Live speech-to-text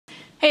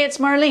Hey, it's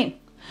Marlene.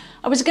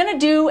 I was going to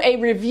do a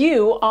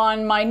review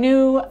on my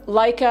new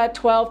Leica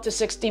 12 to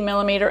 60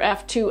 millimeter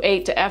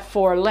f2.8 to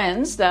f4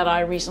 lens that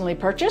I recently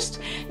purchased.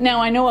 Now,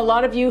 I know a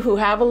lot of you who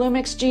have a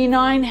Lumix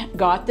G9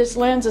 got this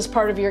lens as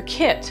part of your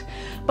kit,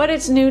 but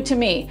it's new to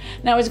me.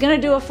 Now, I was going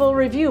to do a full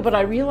review, but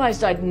I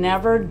realized I'd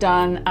never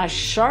done a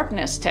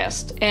sharpness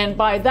test. And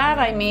by that,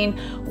 I mean,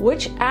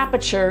 which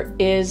aperture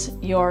is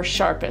your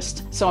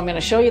sharpest? So I'm going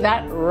to show you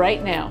that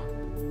right now.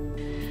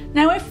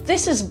 Now, if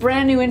this is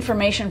brand new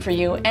information for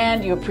you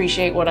and you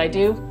appreciate what I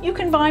do, you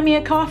can buy me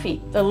a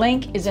coffee. The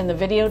link is in the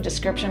video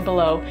description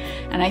below.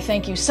 And I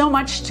thank you so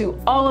much to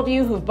all of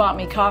you who've bought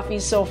me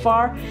coffees so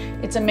far.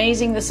 It's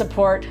amazing the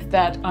support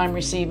that I'm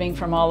receiving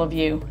from all of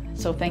you.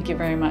 So thank you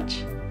very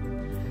much.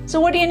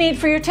 So what do you need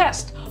for your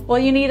test? Well,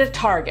 you need a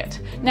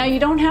target. Now, you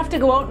don't have to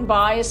go out and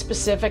buy a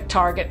specific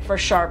target for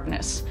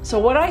sharpness. So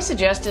what I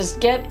suggest is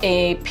get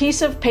a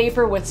piece of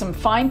paper with some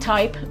fine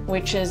type,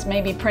 which is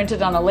maybe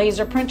printed on a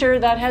laser printer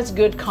that has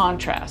good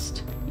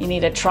contrast. You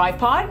need a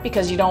tripod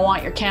because you don't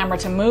want your camera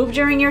to move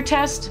during your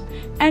test,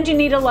 and you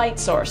need a light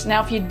source.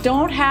 Now, if you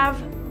don't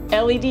have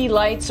LED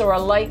lights or a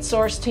light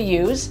source to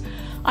use,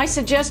 I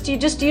suggest you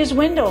just use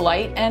window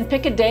light and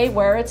pick a day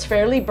where it's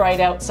fairly bright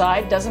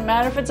outside. Doesn't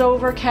matter if it's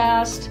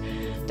overcast,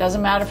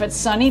 doesn't matter if it's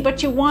sunny,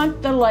 but you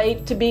want the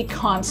light to be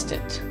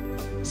constant.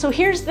 So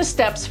here's the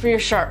steps for your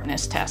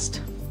sharpness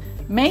test.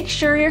 Make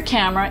sure your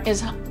camera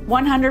is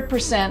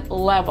 100%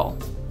 level.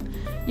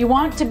 You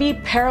want to be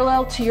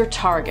parallel to your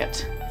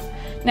target.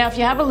 Now, if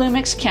you have a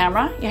Lumix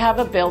camera, you have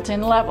a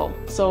built-in level,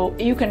 so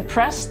you can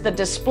press the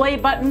display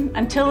button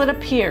until it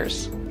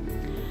appears.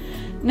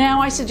 Now,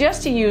 I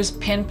suggest you use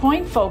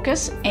pinpoint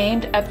focus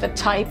aimed at the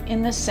type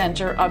in the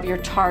center of your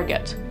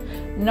target,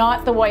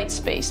 not the white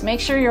space. Make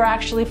sure you're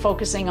actually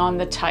focusing on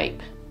the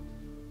type.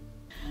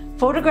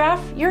 Photograph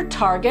your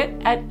target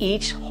at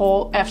each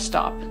whole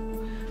f-stop.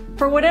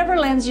 For whatever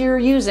lens you're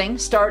using,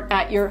 start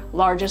at your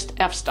largest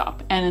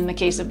f-stop. And in the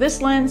case of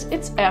this lens,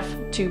 it's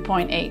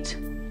f2.8.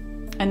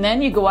 And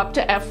then you go up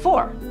to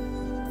f4.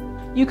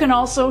 You can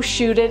also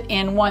shoot it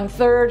in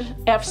 1/3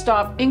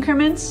 f-stop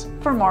increments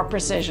for more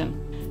precision.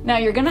 Now,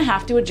 you're going to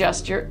have to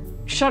adjust your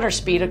shutter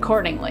speed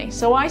accordingly.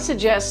 So I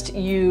suggest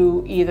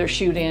you either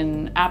shoot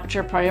in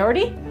aperture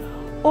priority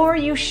or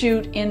you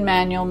shoot in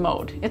manual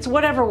mode. It's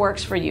whatever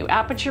works for you.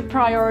 Aperture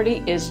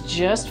priority is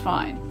just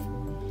fine.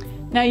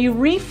 Now, you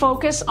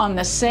refocus on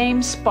the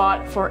same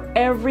spot for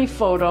every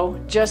photo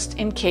just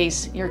in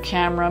case your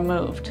camera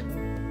moved.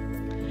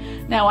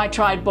 Now, I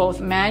tried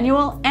both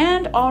manual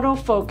and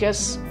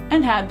autofocus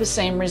and had the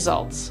same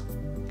results.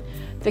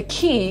 The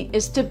key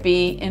is to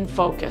be in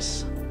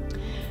focus.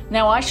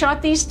 Now, I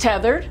shot these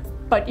tethered,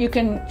 but you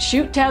can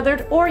shoot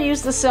tethered or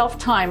use the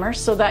self-timer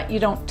so that you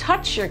don't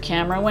touch your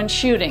camera when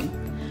shooting.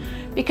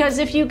 Because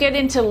if you get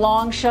into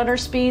long shutter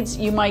speeds,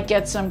 you might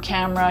get some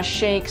camera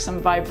shake, some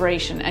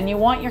vibration, and you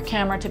want your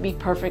camera to be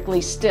perfectly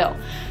still.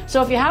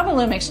 So if you have a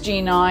Lumix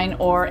G9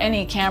 or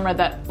any camera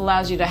that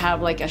allows you to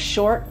have like a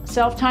short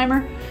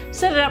self-timer,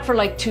 set it up for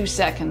like 2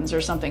 seconds or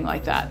something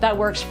like that. That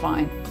works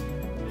fine.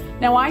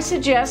 Now, I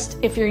suggest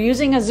if you're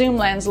using a zoom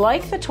lens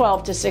like the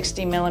 12 to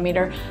 60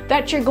 millimeter,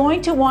 that you're going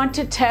to want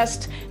to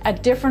test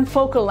at different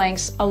focal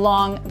lengths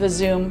along the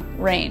zoom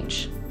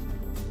range.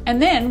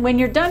 And then when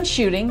you're done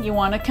shooting, you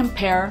want to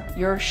compare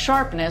your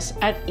sharpness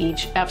at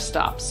each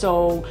f-stop.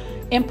 So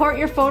import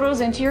your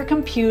photos into your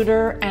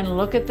computer and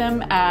look at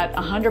them at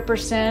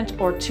 100%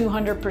 or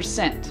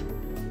 200%.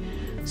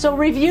 So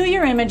review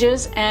your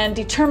images and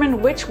determine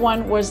which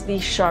one was the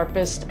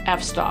sharpest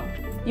f-stop.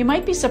 You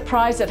might be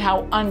surprised at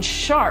how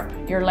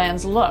unsharp your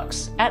lens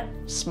looks at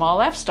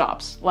small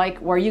f-stops, like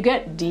where you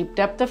get deep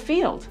depth of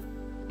field.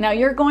 Now,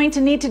 you're going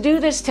to need to do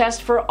this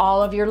test for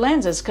all of your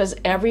lenses because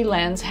every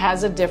lens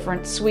has a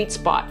different sweet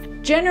spot.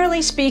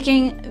 Generally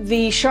speaking,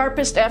 the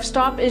sharpest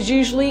f-stop is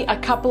usually a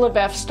couple of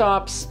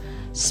f-stops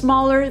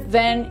smaller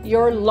than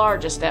your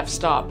largest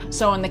f-stop.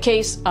 So in the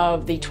case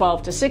of the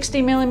 12 to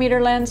 60 millimeter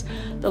lens,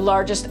 the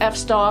largest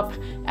f-stop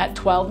at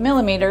 12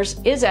 millimeters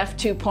is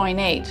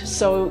f2.8.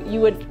 So you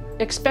would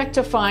expect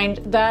to find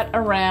that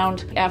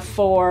around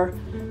f4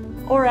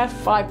 or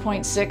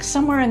f5.6,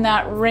 somewhere in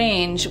that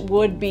range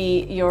would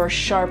be your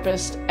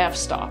sharpest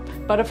f-stop.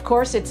 But of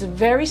course, it's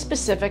very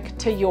specific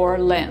to your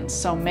lens,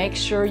 so make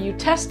sure you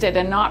test it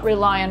and not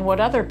rely on what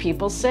other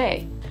people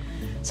say.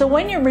 So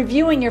when you're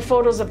reviewing your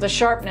photos of the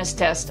sharpness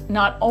test,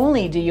 not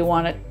only do you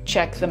want to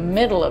check the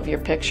middle of your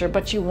picture,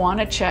 but you want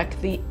to check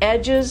the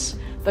edges,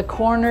 the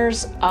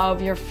corners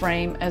of your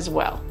frame as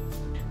well.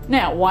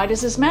 Now, why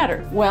does this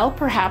matter? Well,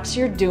 perhaps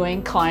you're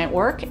doing client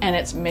work and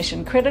it's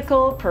mission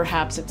critical.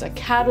 Perhaps it's a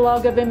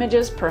catalog of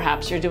images.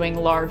 Perhaps you're doing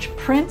large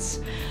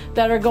prints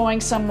that are going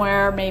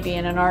somewhere, maybe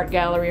in an art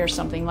gallery or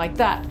something like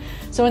that.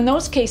 So in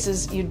those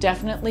cases, you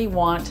definitely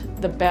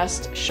want the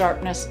best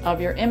sharpness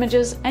of your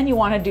images, and you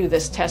want to do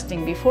this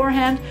testing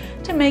beforehand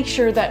to make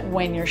sure that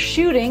when you're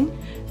shooting,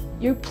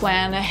 you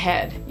plan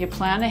ahead. You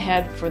plan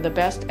ahead for the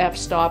best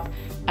f-stop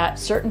at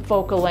certain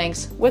focal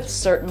lengths with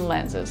certain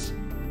lenses.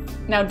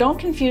 Now don't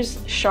confuse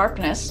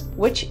sharpness,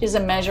 which is a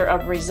measure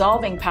of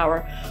resolving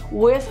power,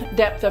 with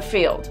depth of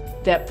field.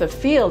 Depth of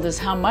field is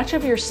how much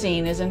of your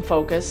scene is in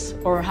focus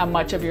or how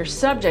much of your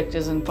subject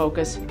is in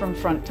focus from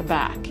front to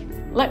back.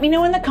 Let me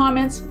know in the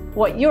comments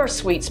what your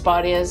sweet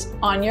spot is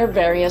on your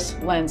various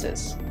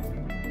lenses.